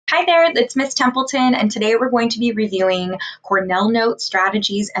Hi there, it's Miss Templeton, and today we're going to be reviewing Cornell Note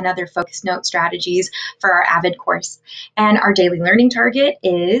strategies and other focus note strategies for our AVID course. And our daily learning target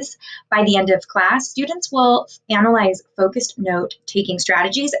is, by the end of class, students will analyze focused note taking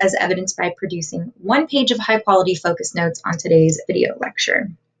strategies as evidenced by producing one page of high quality focus notes on today's video lecture.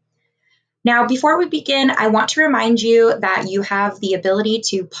 Now, before we begin, I want to remind you that you have the ability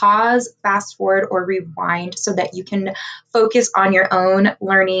to pause, fast forward, or rewind so that you can focus on your own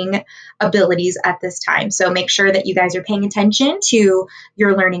learning abilities at this time. So make sure that you guys are paying attention to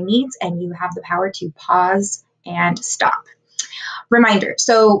your learning needs and you have the power to pause and stop. Reminder,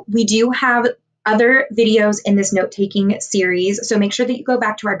 so we do have other videos in this note-taking series, so make sure that you go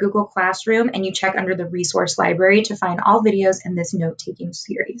back to our Google Classroom and you check under the resource library to find all videos in this note-taking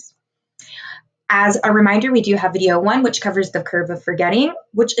series. As a reminder, we do have video 1, which covers the curve of forgetting,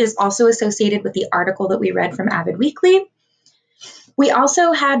 which is also associated with the article that we read from AVID Weekly. We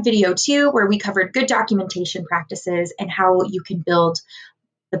also had video 2, where we covered good documentation practices and how you can build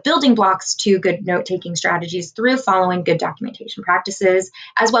the building blocks to good note-taking strategies through following good documentation practices,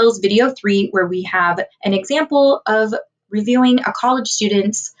 as well as video 3, where we have an example of reviewing a college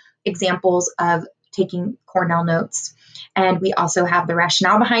student's examples of taking Cornell notes. And we also have the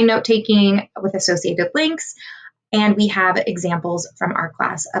rationale behind note-taking with associated links. And we have examples from our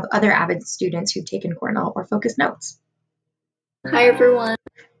class of other AVID students who've taken Cornell or focused notes. Hi, everyone.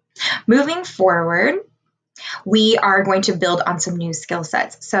 Moving forward, we are going to build on some new skill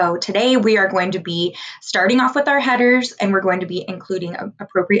sets. So today we are going to be starting off with our headers and we're going to be including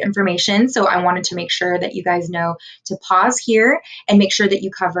appropriate information. So I wanted to make sure that you guys know to pause here and make sure that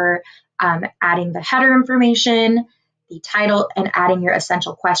you cover adding the header information, the title, and adding your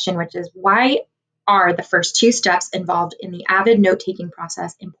essential question, which is why are the first 2 steps involved in the AVID note-taking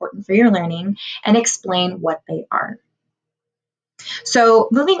process important for your learning, and explain what they are. So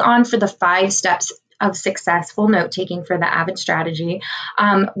moving on for the 5 steps of successful note-taking for the AVID strategy,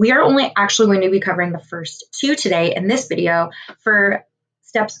 we are only actually going to be covering the first 2 today in this video. For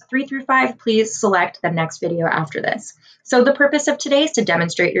steps 3 through 5, please select the next video after this. So the purpose of today is to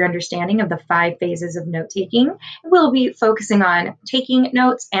demonstrate your understanding of the 5 phases of note-taking. We'll be focusing on taking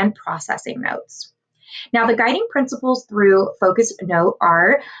notes and processing notes. Now, the guiding principles through focused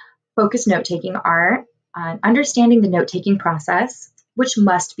note-taking are understanding the note-taking process, which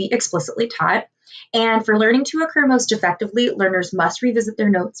must be explicitly taught. And for learning to occur most effectively, learners must revisit their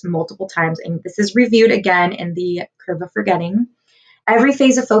notes multiple times. And this is reviewed again in the curve of forgetting. Every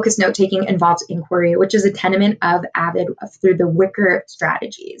phase of focused note-taking involves inquiry, which is a tenement of AVID through the Wicker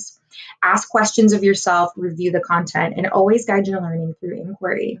strategies. Ask questions of yourself, review the content, and always guide your learning through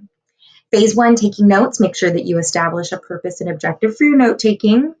inquiry. Phase 1, taking notes, make sure that you establish a purpose and objective for your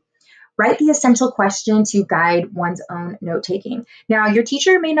note-taking. Write the essential question to guide one's own note-taking. Now, your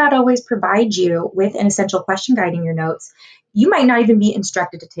teacher may not always provide you with an essential question guiding your notes. You might not even be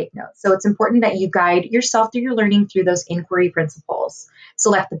instructed to take notes. So it's important that you guide yourself through your learning through those inquiry principles.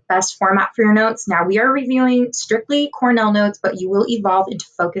 Select the best format for your notes. Now, we are reviewing strictly Cornell notes, but you will evolve into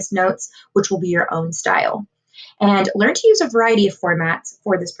focused notes, which will be your own style. And learn to use a variety of formats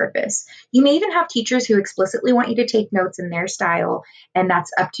for this purpose. You may even have teachers who explicitly want you to take notes in their style, and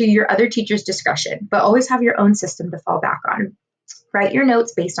that's up to your other teacher's discretion, but always have your own system to fall back on. Write your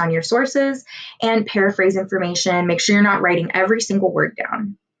notes based on your sources and paraphrase information. Make sure you're not writing every single word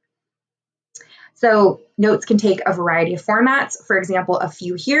down. So notes can take a variety of formats. For example, a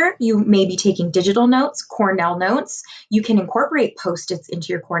few here, you may be taking digital notes, Cornell notes. You can incorporate Post-its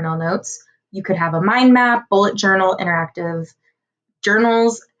into your Cornell notes. You could have a mind map, bullet journal, interactive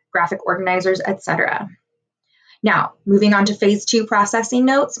journals, graphic organizers, etc. Now, moving on to phase 2, processing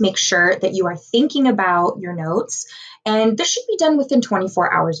notes, make sure that you are thinking about your notes, and this should be done within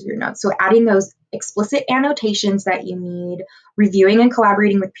 24 hours of your notes. So adding those explicit annotations that you need, reviewing and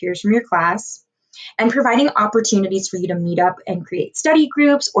collaborating with peers from your class, and providing opportunities for you to meet up and create study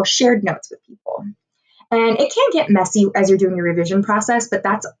groups or shared notes with people. And it can get messy as you're doing your revision process, but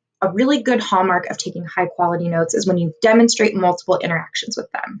that's a really good hallmark of taking high quality notes is when you demonstrate multiple interactions with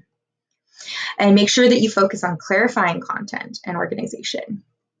them. And make sure that you focus on clarifying content and organization.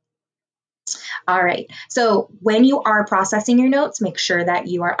 All right, so when you are processing your notes, make sure that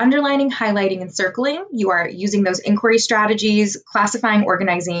you are underlining, highlighting, and circling. You are using those inquiry strategies, classifying,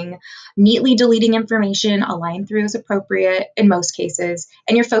 organizing, neatly deleting information, align through as appropriate in most cases,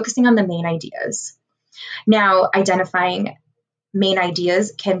 and you're focusing on the main ideas. Now, identifying main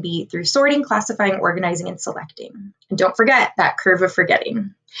ideas can be through sorting, classifying, organizing, and selecting. And don't forget that curve of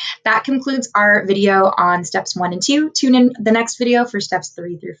forgetting. That concludes our video on steps 1 and 2. Tune in the next video for steps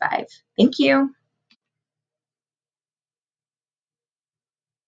 3 through 5. Thank you.